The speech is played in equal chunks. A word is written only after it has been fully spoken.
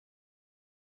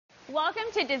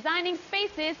Welcome to Designing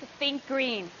Spaces Think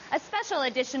Green, a special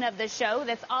edition of the show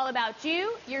that's all about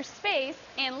you, your space,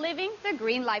 and living the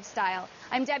green lifestyle.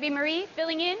 I'm Debbie Marie,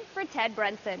 filling in for Ted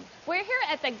Brunson. We're here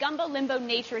at the Gumbo Limbo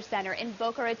Nature Center in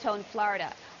Boca Raton,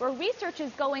 Florida, where research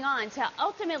is going on to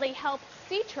ultimately help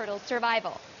sea turtles'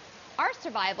 survival. Our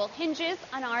survival hinges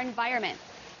on our environment,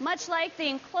 much like the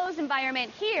enclosed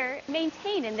environment here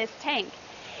maintained in this tank.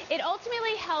 It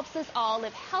ultimately helps us all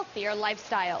live healthier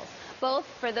lifestyles, both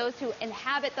for those who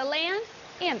inhabit the land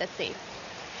and the sea.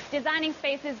 Designing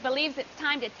Spaces believes it's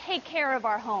time to take care of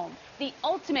our home, the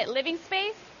ultimate living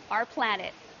space, our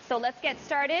planet. So let's get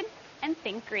started and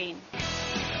think green.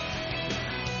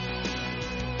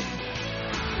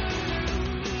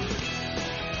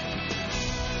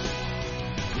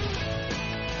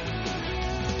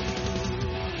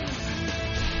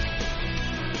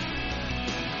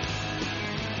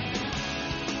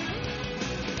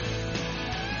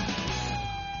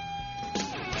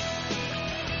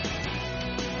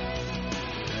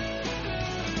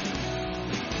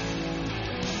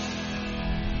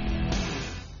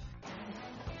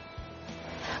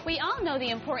 We all know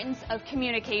the importance of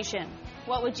communication.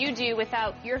 What would you do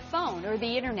without your phone or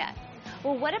the internet?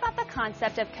 Well, what about the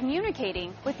concept of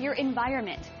communicating with your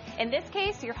environment? In this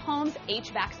case, your home's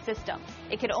HVAC system.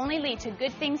 It could only lead to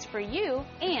good things for you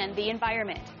and the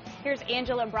environment. Here's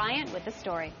Angela Bryant with the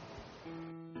story.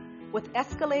 With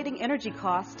escalating energy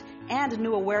costs and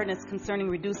new awareness concerning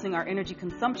reducing our energy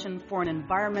consumption for an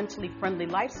environmentally friendly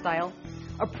lifestyle,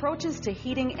 approaches to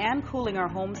heating and cooling our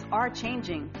homes are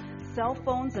changing. Cell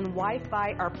phones and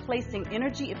Wi-Fi are placing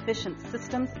energy-efficient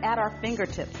systems at our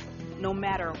fingertips, no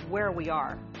matter where we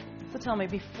are. So tell me,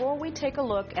 before we take a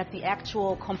look at the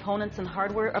actual components and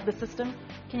hardware of the system,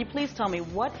 can you please tell me,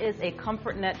 what is a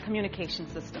ComfortNet communication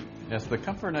system? Yes, the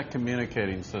ComfortNet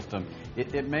communicating system,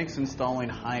 it makes installing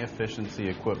high-efficiency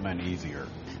equipment easier.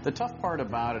 The tough part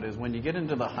about it is when you get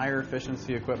into the higher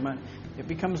efficiency equipment, it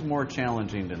becomes more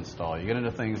challenging to install. You get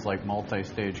into things like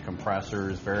multi-stage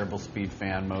compressors, variable speed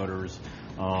fan motors,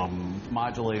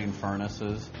 modulating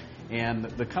furnaces. And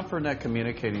the ComfortNet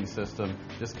communicating system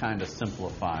just kind of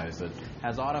simplifies it.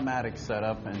 Has automatic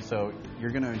setup, and so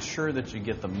you're going to ensure that you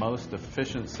get the most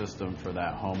efficient system for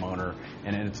that homeowner,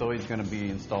 and it's always going to be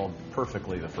installed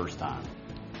perfectly the first time.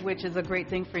 Which is a great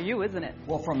thing for you, isn't it?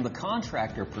 Well, from the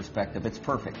contractor perspective, it's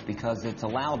perfect because it's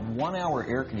allowed 1 hour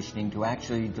air conditioning to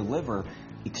actually deliver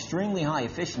extremely high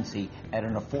efficiency at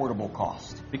an affordable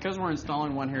cost. Because we're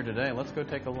installing one here today, let's go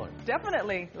take a look.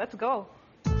 Definitely. Let's go.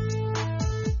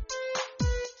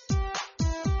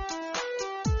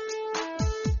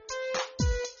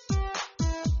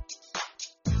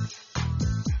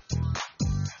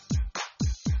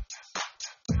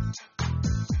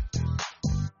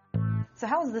 So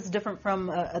how is this different from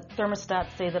a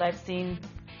thermostat, say, that I've seen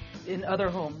in other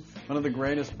homes? One of the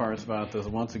greatest parts about this,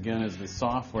 once again, is the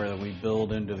software that we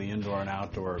build into the indoor and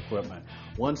outdoor equipment.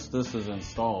 Once this is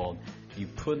installed, you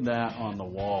put that on the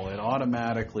wall. It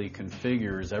automatically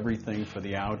configures everything for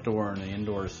the outdoor and the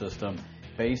indoor system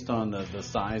based on the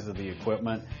size of the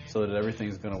equipment so that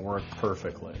everything's going to work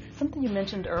perfectly. Something you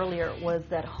mentioned earlier was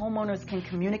that homeowners can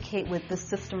communicate with this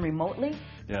system remotely?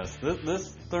 Yes,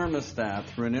 this thermostat,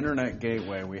 through an internet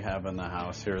gateway we have in the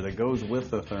house here that goes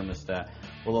with the thermostat,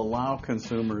 will allow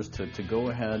consumers to go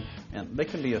ahead, and they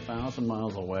can be 1,000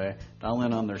 miles away, dial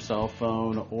in on their cell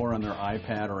phone or on their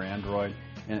iPad or Android,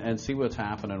 and see what's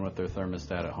happening with their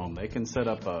thermostat at home. They can set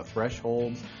up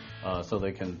thresholds so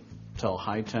they can tell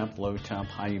high temp, low temp,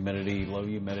 high humidity, low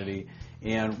humidity,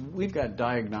 and we've got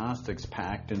diagnostics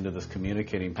packed into this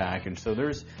communicating package. So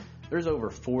there's over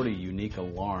 40 unique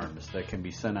alarms that can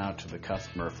be sent out to the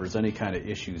customer if there's any kind of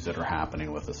issues that are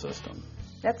happening with the system.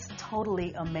 That's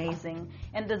totally amazing.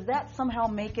 And does that somehow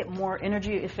make it more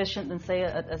energy efficient than, say,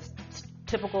 a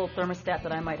typical thermostat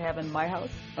that I might have in my house?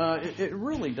 It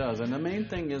really does, and the main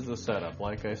thing is the setup.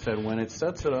 Like I said, when it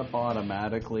sets it up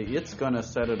automatically, it's going to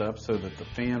set it up so that the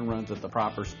fan runs at the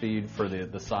proper speed for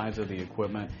the size of the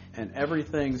equipment, and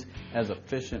everything's as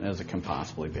efficient as it can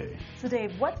possibly be. So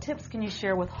Dave, what tips can you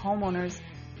share with homeowners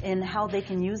in how they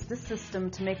can use this system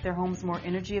to make their homes more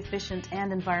energy efficient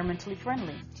and environmentally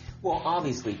friendly? Well,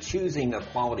 obviously, choosing a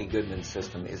quality Goodman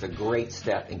system is a great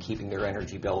step in keeping their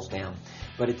energy bills down.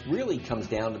 But it really comes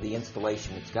down to the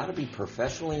installation. It's got to be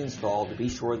professionally installed to be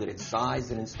sure that it's sized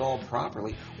and installed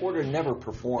properly, or to never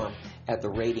perform at the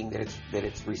rating that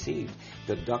it's received.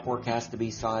 The ductwork has to be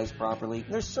sized properly.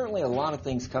 There's certainly a lot of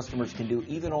things customers can do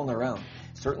even on their own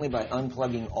certainly by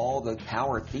unplugging all the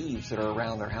power thieves that are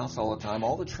around their house all the time,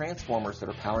 all the transformers that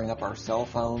are powering up our cell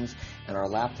phones and our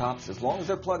laptops. As long as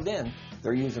they're plugged in,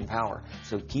 they're using power.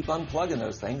 So keep unplugging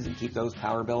those things and keep those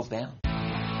power bills down.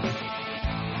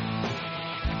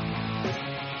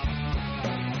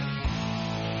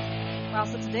 Wow,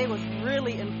 so today was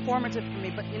really informative for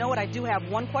me, but you know what? I do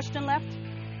have one question left.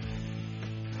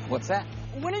 What's that?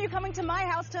 When are you coming to my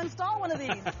house to install one of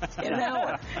these? In an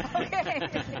hour. Okay.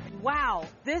 Wow,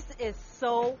 this is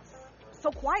so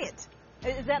quiet.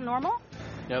 Is that normal?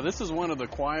 Yeah, this is one of the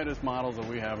quietest models that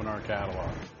we have in our catalog.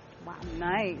 Wow,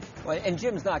 nice. Well, and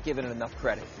Jim's not giving it enough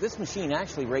credit. This machine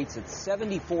actually rates at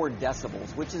 74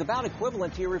 decibels, which is about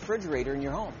equivalent to your refrigerator in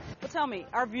your home. Well, tell me,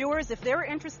 our viewers, if they're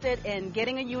interested in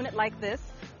getting a unit like this,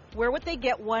 where would they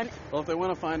get one? Well, if they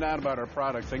want to find out about our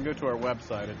products, they can go to our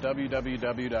website at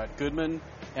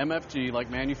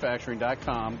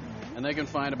www.goodmanmfg.com, and they can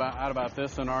find out about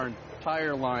this and our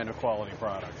entire line of quality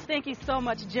products. Thank you so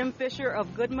much, Jim Fisher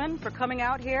of Goodman, for coming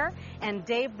out here, and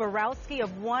Dave Borowski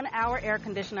of 1 Hour Air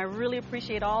Condition. I really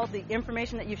appreciate all the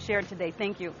information that you've shared today.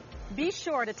 Thank you. Be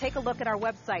sure to take a look at our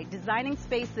website,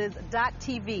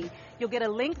 designingspaces.tv. You'll get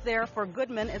a link there for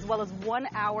Goodman as well as 1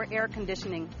 Hour Air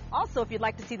Conditioning. Also, if you'd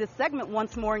like to see this segment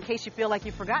once more in case you feel like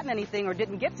you've forgotten anything or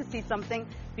didn't get to see something,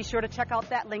 be sure to check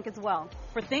out that link as well.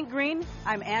 For Think Green,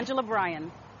 I'm Angela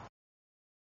Bryant.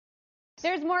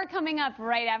 There's more coming up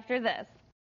right after this.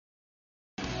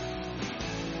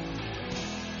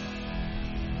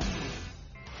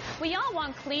 We all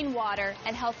want clean water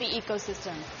and healthy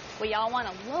ecosystems. We all want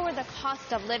to lower the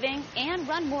cost of living and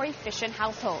run more efficient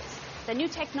households. The new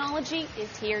technology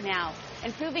is here now,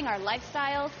 improving our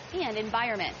lifestyles and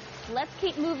environment. Let's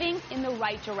keep moving in the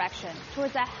right direction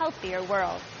towards a healthier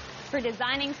world. For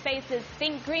Designing Spaces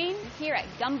Think Green, here at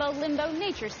Gumbo Limbo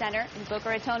Nature Center in Boca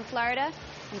Raton, Florida,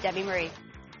 I'm Debbie Marie.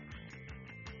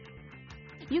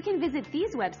 You can visit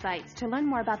these websites to learn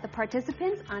more about the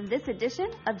participants on this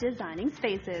edition of Designing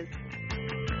Spaces.